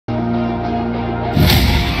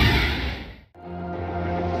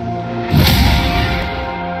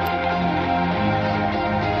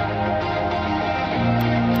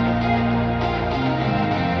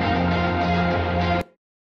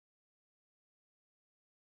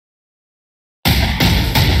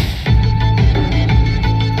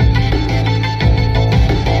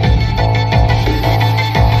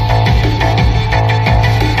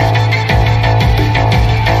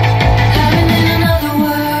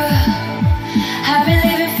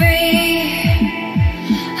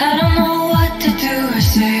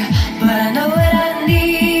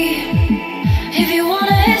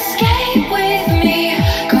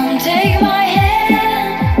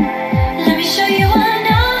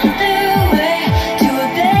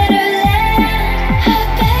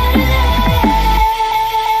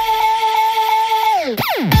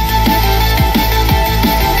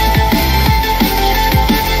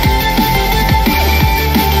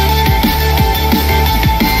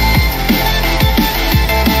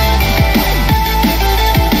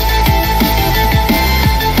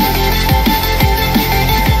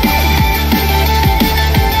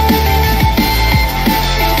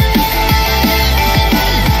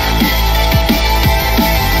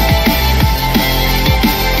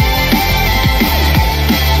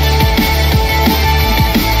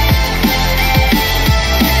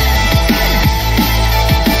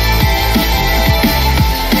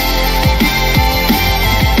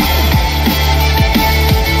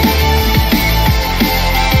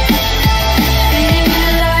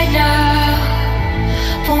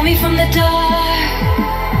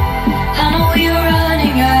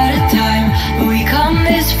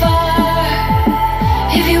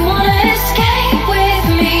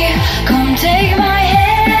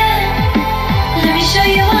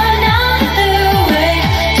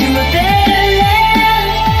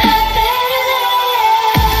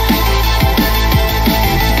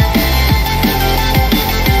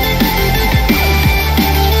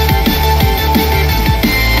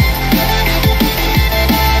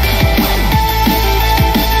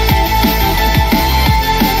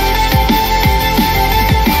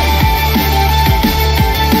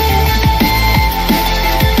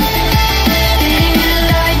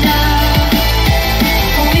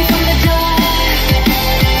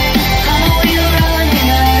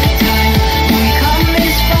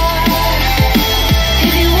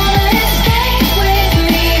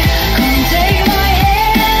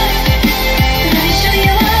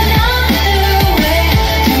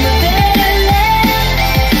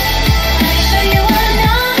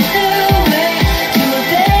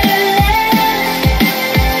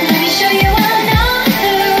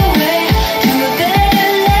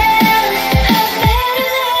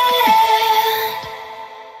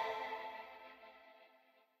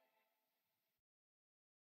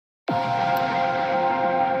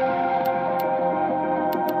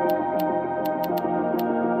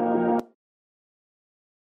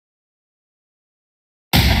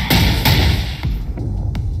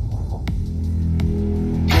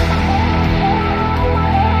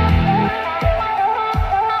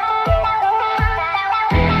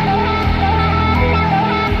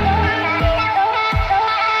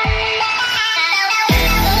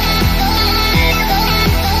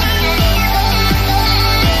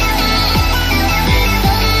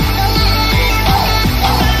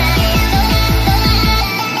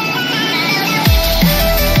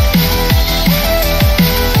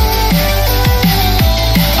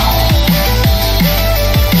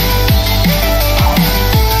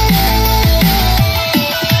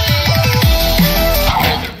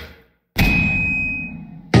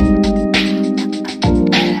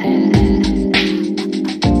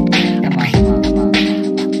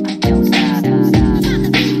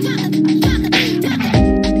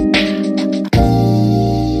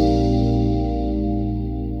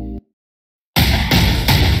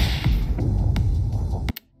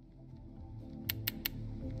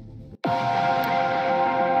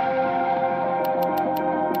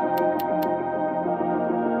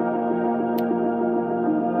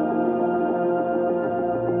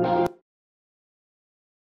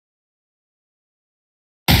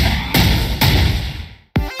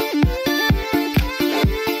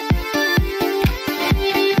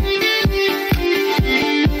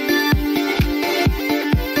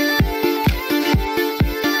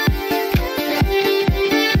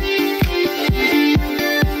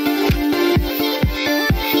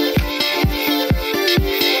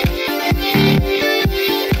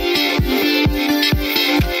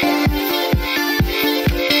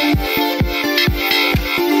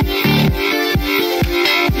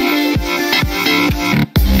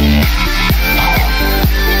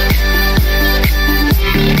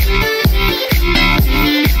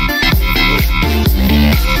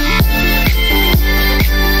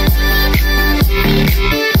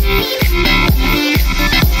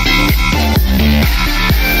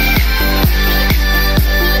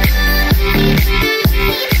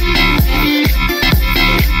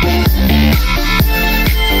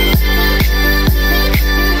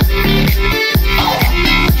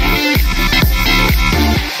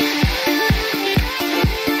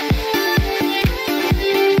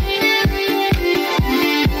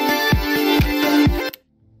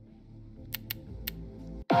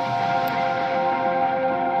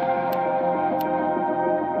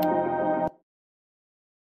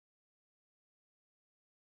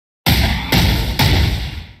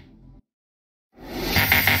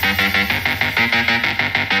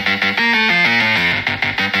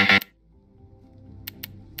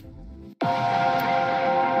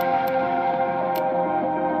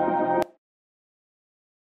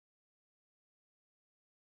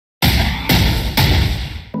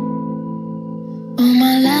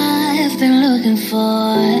looking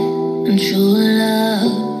for a true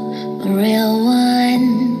love, a real one.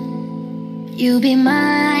 You be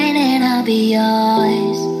mine and I'll be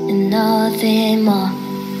yours, and nothing more.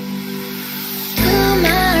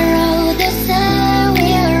 Tomorrow the sun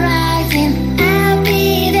will rise and I'll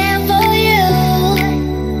be there for you.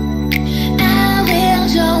 I will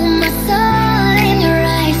show my soul in your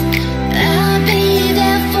eyes. I'll be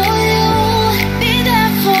there for you, be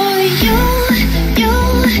there for you. You,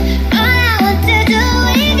 all I want to do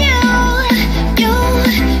with you. You,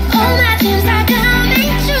 all my dreams are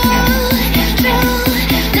coming true, true.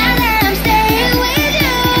 Now that I'm staying with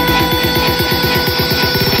you,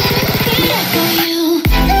 be there for you.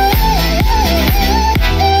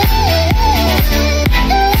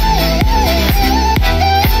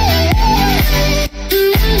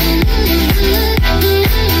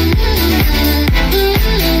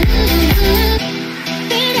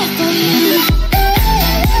 Be there for you.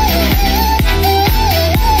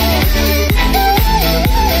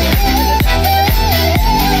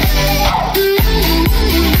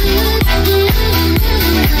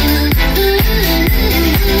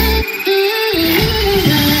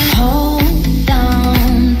 Hold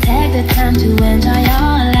on, take the time to enjoy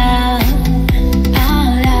your love, our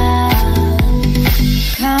love.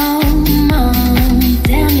 Come on,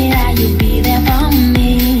 tell me that you'll be there for me,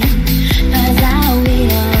 'cause I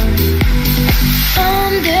will.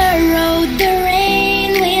 On the road, the rain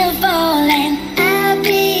will fall and I'll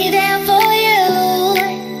be there for you.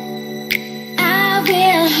 I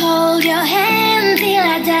will hold your hand till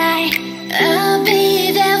I die. I'll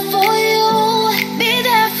be there for you, be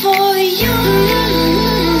there for you.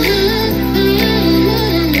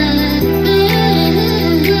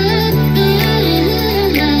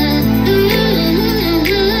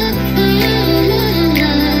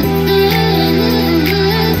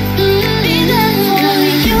 Be there for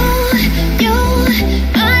you. You,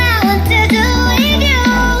 all I want to do with you.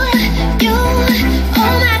 You,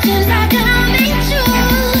 all my dreams are coming true,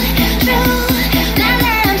 true. Now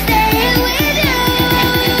that I'm staying with you,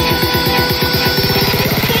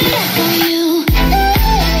 be there for you.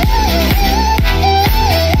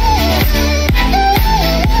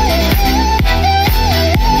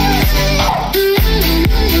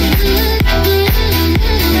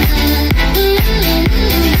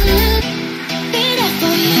 Be there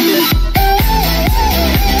for you.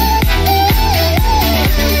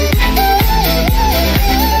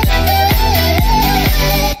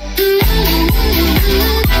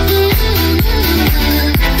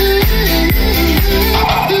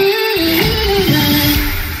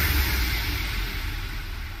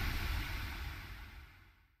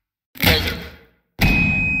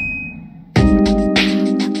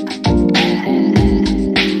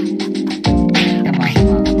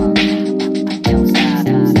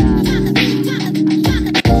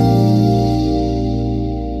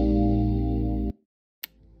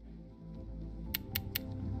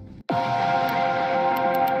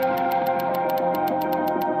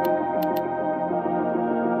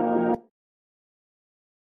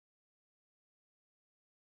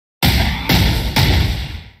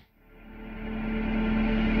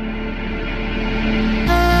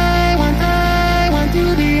 I want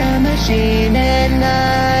to be a machine, and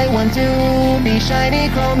I want to be shiny,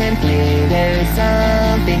 chrome and clean. There's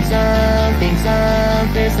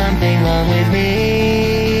something wrong with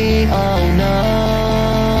me. Oh no.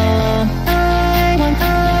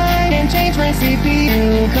 I can change my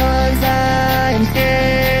CPU, 'cause I'm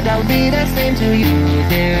scared I'll be the same to you.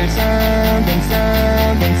 There's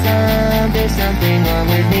something wrong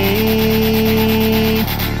with me.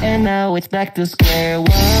 And now it's back to square one.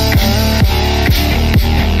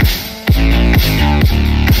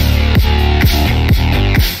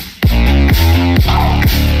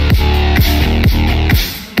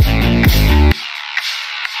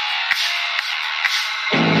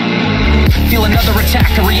 Feel another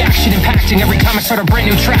attack, a reaction impacting every time I start a brand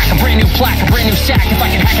new track, a brand new plaque, a brand new stack. If I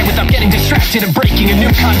can hack it without getting distracted and breaking a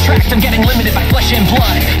new contract, I'm getting limited by flesh and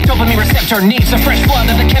blood. Dopamine receptor needs a fresh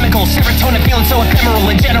flood of the chemicals. Serotonin feeling so ephemeral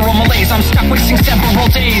in general malaise. I'm stuck wasting several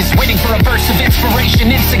days waiting for a burst of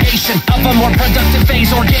inspiration, instigation of a more productive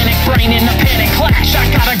phase. Organic brain in a panic clash.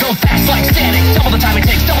 I gotta go fast like static. Double the time it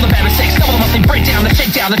takes, double the bad mistakes, double the monthly breakdown, the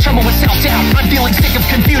shakedown, the trouble with self-doubt. I'm feeling sick of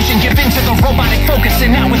confusion. Give in to the robotic focus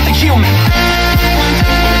and now with the human.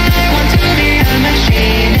 I want to be a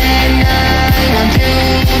machine, and I want to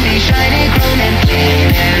be shiny, chrome and clean.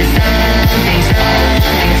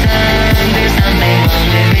 There's something wrong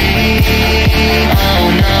with me. Oh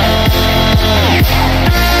no.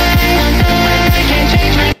 I can't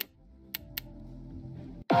change my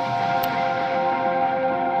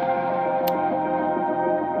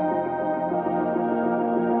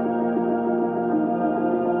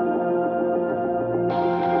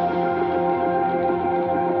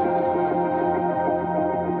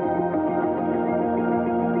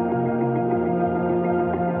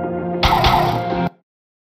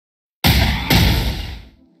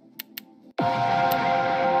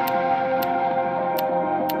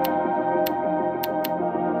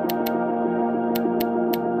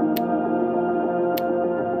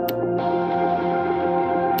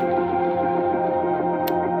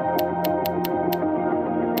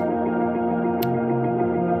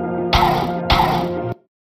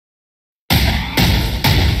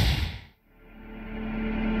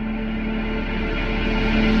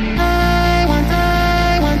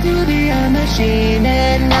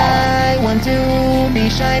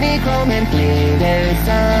shiny chrome and clean. There's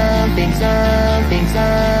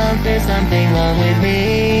something wrong with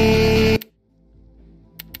me.